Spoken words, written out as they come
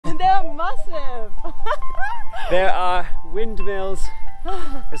something massive. There are windmills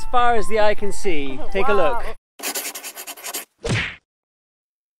as far as the eye can see. Take a look.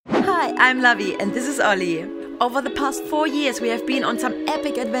 Hi, I'm Lavi and this is Ollie. Over the past 4 years we have been on some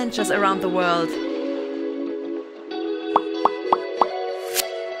epic adventures around the world.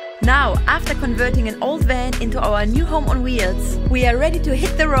 Now, after converting an old van into our new home on wheels, we are ready to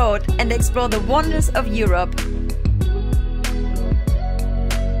hit the road and explore the wonders of Europe.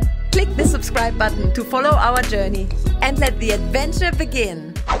 Click the subscribe button to follow our journey and let the adventure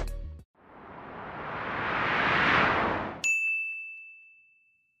begin.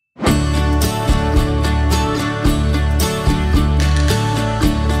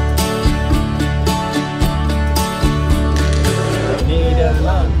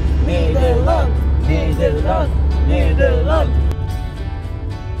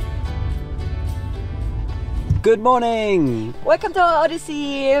 Good morning! Welcome to our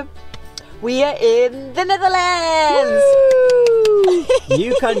Odyssey! We are in the Netherlands!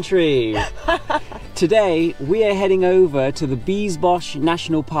 New country! Today we are heading over to the Biesbosch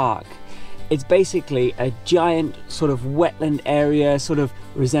National Park. It's basically a giant sort of wetland area, sort of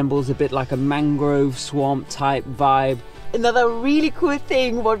resembles a bit like a mangrove swamp type vibe. Another really cool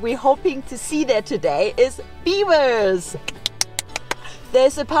thing what we're hoping to see there today is beavers!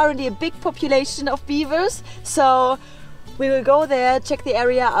 There's apparently a big population of beavers, so we will go there, check the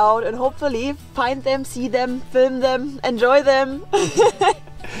area out and hopefully find them, see them, film them, enjoy them.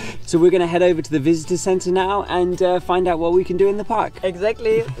 So we're going to head over to the visitor centre now and find out what we can do in the park.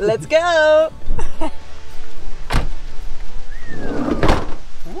 Exactly, let's go!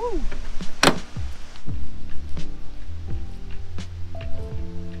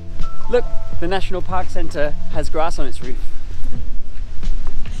 Look, the National Park Centre has grass on its roof.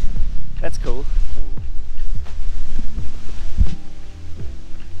 That's cool.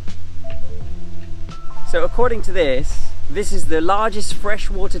 So according to this is the largest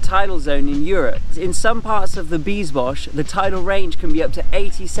freshwater tidal zone in Europe. In some parts of the Biesbosch, the tidal range can be up to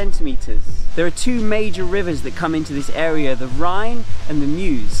 80 centimeters. There are two major rivers that come into this area, the Rhine and the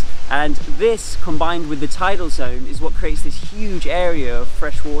Meuse. And this, combined with the tidal zone, is what creates this huge area of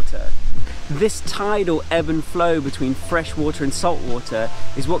fresh water. This tidal ebb and flow between fresh water and salt water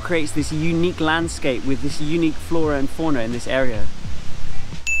is what creates this unique landscape with this unique flora and fauna in this area.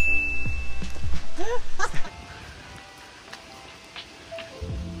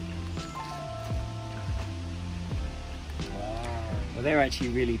 Well, they're actually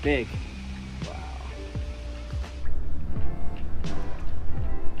really big. Wow.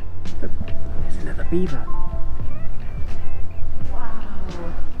 Look, there's another beaver.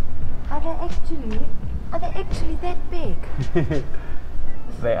 Are they actually that big?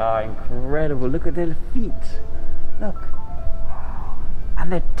 They are incredible. Look at their feet. Look. Wow.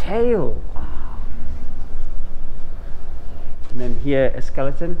 And their tail. Wow. And then here a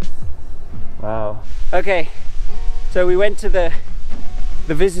skeleton. Wow. Okay, so we went to the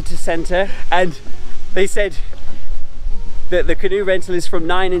visitor centre and they said that the canoe rental is from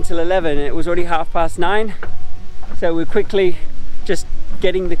 9 until 11 and it was already 9:30. So we're quickly just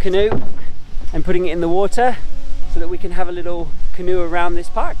getting the canoe and putting it in the water so that we can have a little canoe around this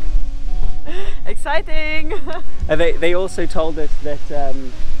park. Exciting! They also told us that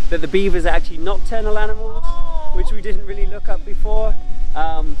that the beavers are actually nocturnal animals, which we didn't really look up before.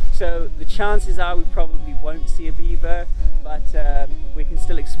 So the chances are we probably won't see a beaver, but we can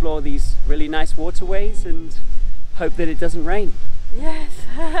still explore these really nice waterways and hope that it doesn't rain. Yes!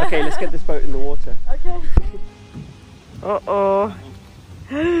 Okay, let's get this boat in the water. Okay. Uh-oh.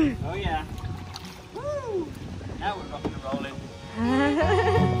 Oh yeah. Woo! Now we're rocking and rolling.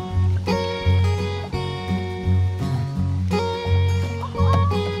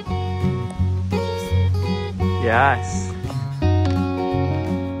 Yes.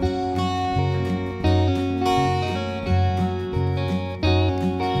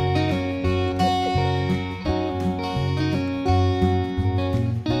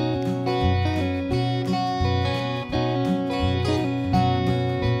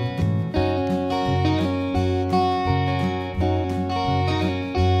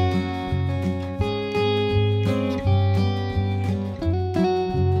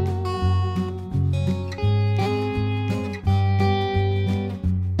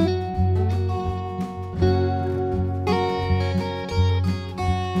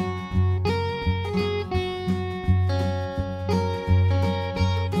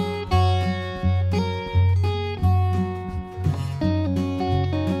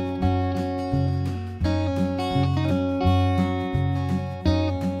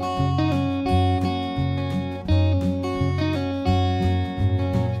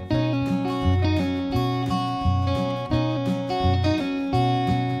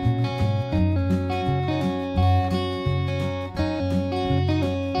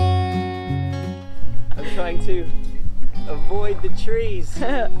 to avoid the trees.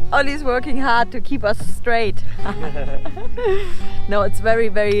 Ollie's working hard to keep us straight. No, it's very,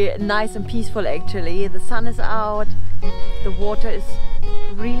 very nice and peaceful actually. The sun is out, the water is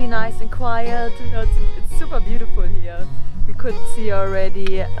really nice and quiet. It's super beautiful here. We could see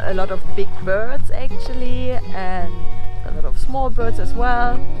already a lot of big birds actually, and a lot of small birds as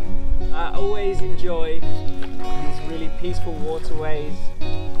well. I always enjoy these really peaceful waterways.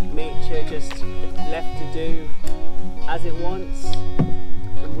 Nature just left to do as it wants,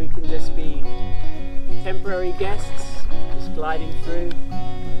 and we can just be temporary guests, just gliding through.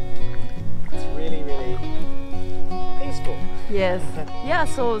 It's really, really peaceful. Yes. Yeah,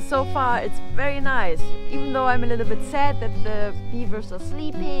 so far it's very nice. Even though I'm a little bit sad that the beavers are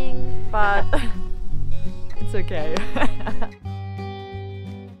sleeping, but it's okay.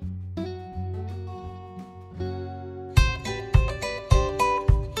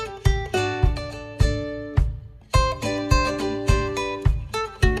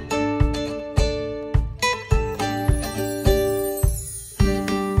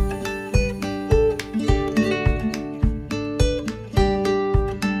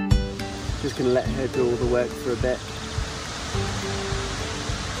 Just gonna let her do all the work for a bit.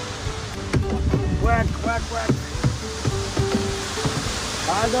 Work, work, work.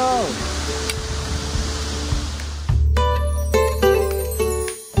 Tidal.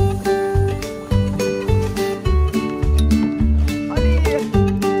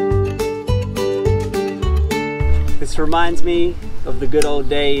 This reminds me of the good old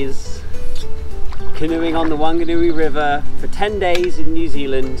days canoeing on the Wanganui River for 10 days in New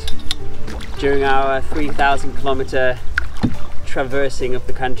Zealand during our 3,000 kilometre traversing of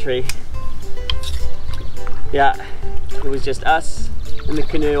the country. Yeah, it was just us and the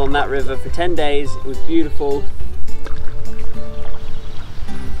canoe on that river for 10 days. It was beautiful.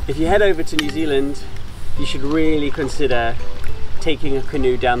 If you head over to New Zealand, you should really consider taking a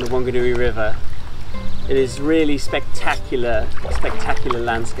canoe down the Wanganui River. It is really spectacular, spectacular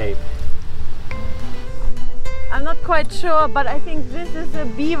landscape. I'm not quite sure, but I think this is a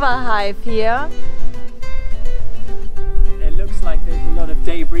beaver hive here. It looks like there's a lot of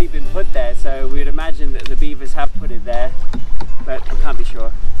debris been put there, so we would imagine that the beavers have put it there, but we can't be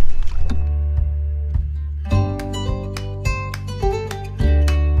sure.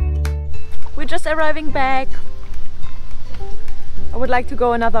 We're just arriving back. I would like to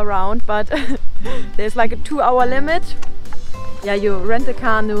go another round, but there's like a 2-hour limit. Yeah, you rent a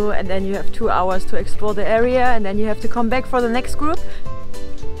canoe and then you have 2 hours to explore the area, and then you have to come back for the next group.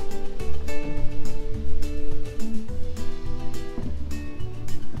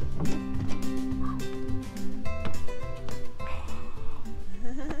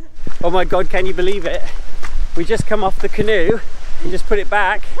 Oh my god, can you believe it? We just come off the canoe and just put it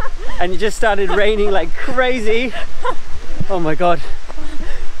back and it just started raining like crazy. Oh my god.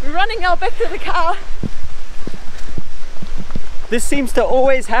 We're running now back to the car. This seems to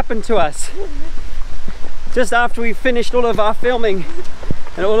always happen to us. Just after we've finished all of our filming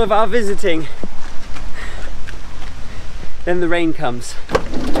and all of our visiting, then the rain comes.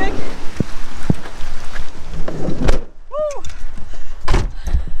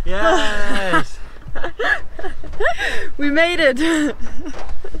 Yes! We made it!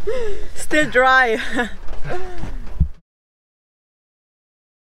 Still dry.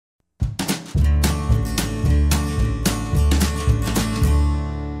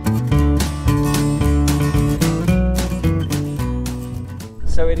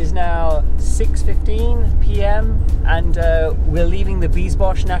 So it is now 6:15 p.m. and we're leaving the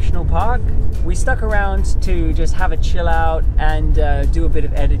Biesbosch National Park. We stuck around to just have a chill out and do a bit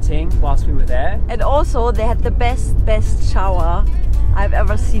of editing whilst we were there. And also they had the best shower I've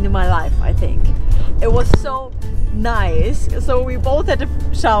ever seen in my life, I think. It was so nice. So we both had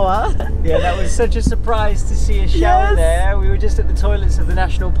a shower. Yeah, that was such a surprise to see a shower there. We were just at the toilets of the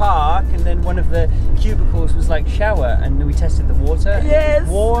national park and then one of the cubicles was like shower, and we tested the water. Yes. It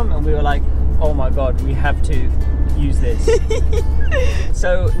was warm and we were like, oh my god, we have to use this.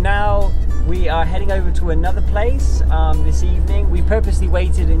 So now we are heading over to another place this evening. We purposely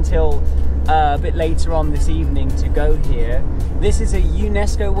waited until a bit later on this evening to go here. This is a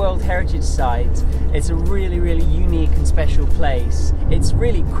UNESCO World Heritage Site. It's a really, really unique and special place. It's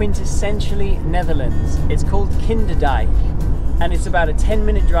really quintessentially Netherlands. It's called Kinderdijk and it's about a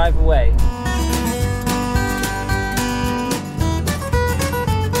 10-minute drive away.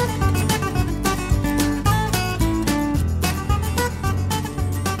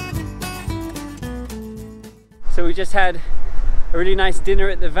 So we just had a really nice dinner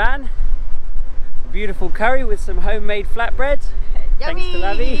at the van. A beautiful curry with some homemade flatbread. Yummy.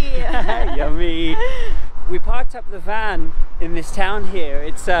 Thanks to Lavi. Yummy. We parked up the van in this town here.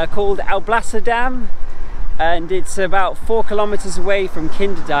 It's called Alblasserdam, and it's about 4 kilometers away from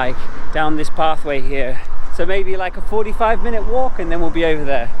Kinderdijk down this pathway here. So maybe like a 45-minute walk and then we'll be over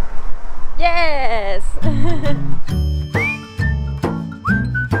there. Yes!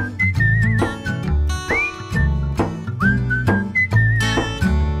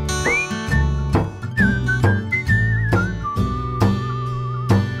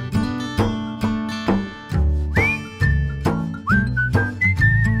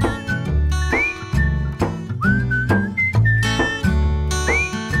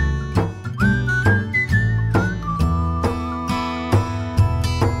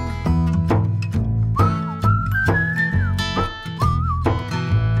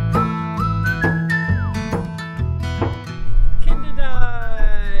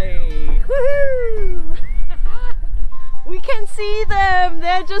 See them,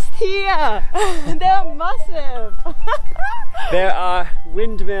 they're just here. They're massive. There are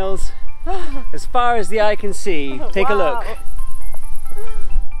windmills as far as the eye can see. Take a look.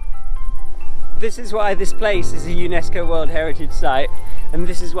 This is why this place is a UNESCO World Heritage Site, and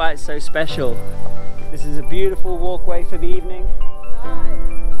this is why it's so special. This is a beautiful walkway for the evening.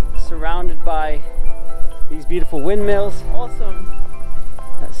 Nice. Surrounded by these beautiful windmills. Awesome.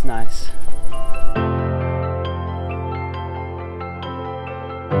 That's nice.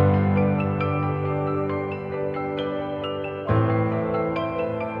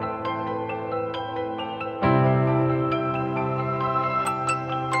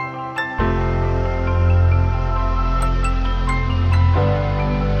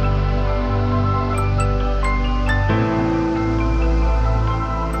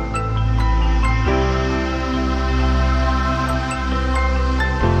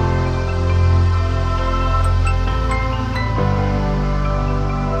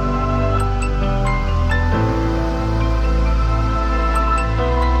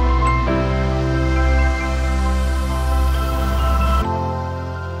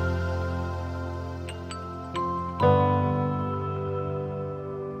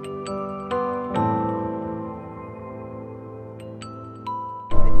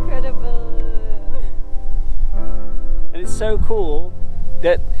 So cool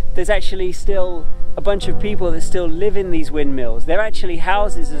that there's actually still a bunch of people that still live in these windmills. They're actually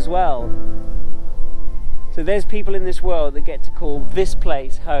houses as well. So there's people in this world that get to call this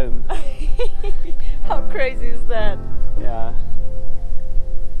place home. How crazy is that? Yeah.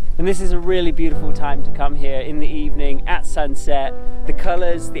 And this is a really beautiful time to come here in the evening at sunset. The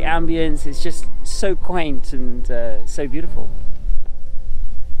colours, the ambience, it's just so quaint and so beautiful.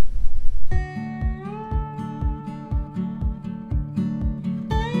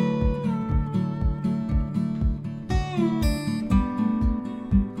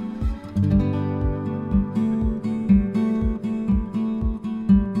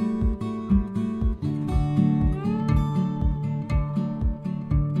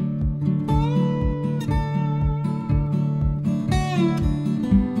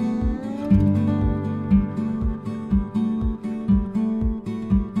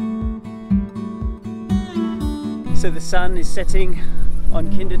 So the sun is setting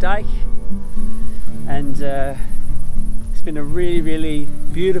on Kinderdijk, and it's been a really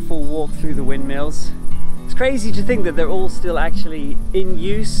beautiful walk through the windmills. It's crazy to think that they're all still actually in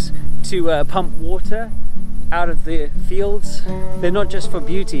use to pump water out of the fields. They're not just for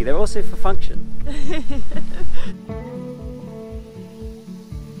beauty, they're also for function.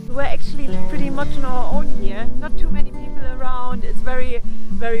 We're actually pretty much on our own here, not too many people around. It's very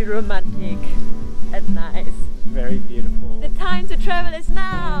romantic and nice. Very beautiful. The time to travel is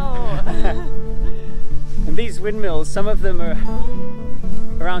now! And these windmills, some of them are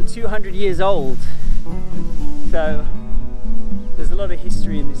around 200 years old. So there's a lot of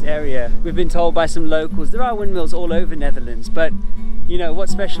history in this area. We've been told by some locals there are windmills all over Netherlands, but you know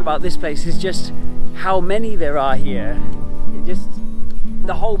what's special about this place is just how many there are here. Just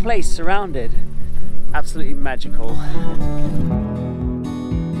the whole place surrounded. Absolutely magical.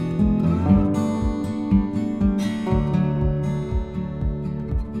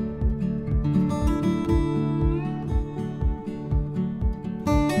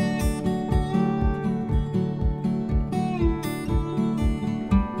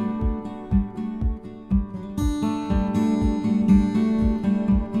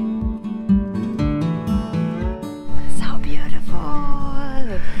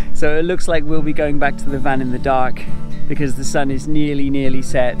 So it looks like we'll be going back to the van in the dark because the sun is nearly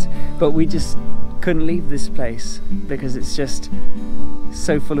set, but we just couldn't leave this place because it's just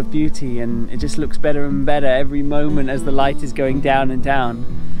so full of beauty, and it just looks better and better every moment as the light is going down and down.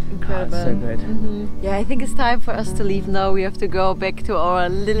 Incredible. Oh, it's so good. Yeah, I think it's time for us to leave now. We have to go back to our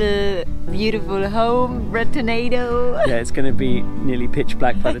little beautiful home, Red Tornado. Yeah, it's going to be nearly pitch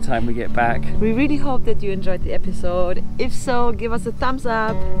black by the time we get back. We really hope that you enjoyed the episode. If so, give us a thumbs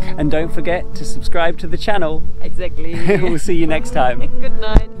up. And don't forget to subscribe to the channel. Exactly. We'll see you next time. Good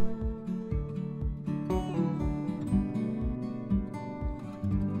night.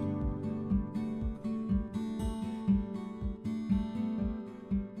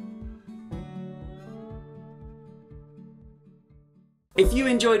 If you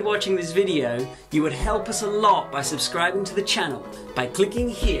enjoyed watching this video, you would help us a lot by subscribing to the channel by clicking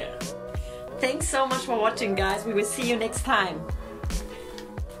here. Thanks so much for watching, guys. We will see you next time.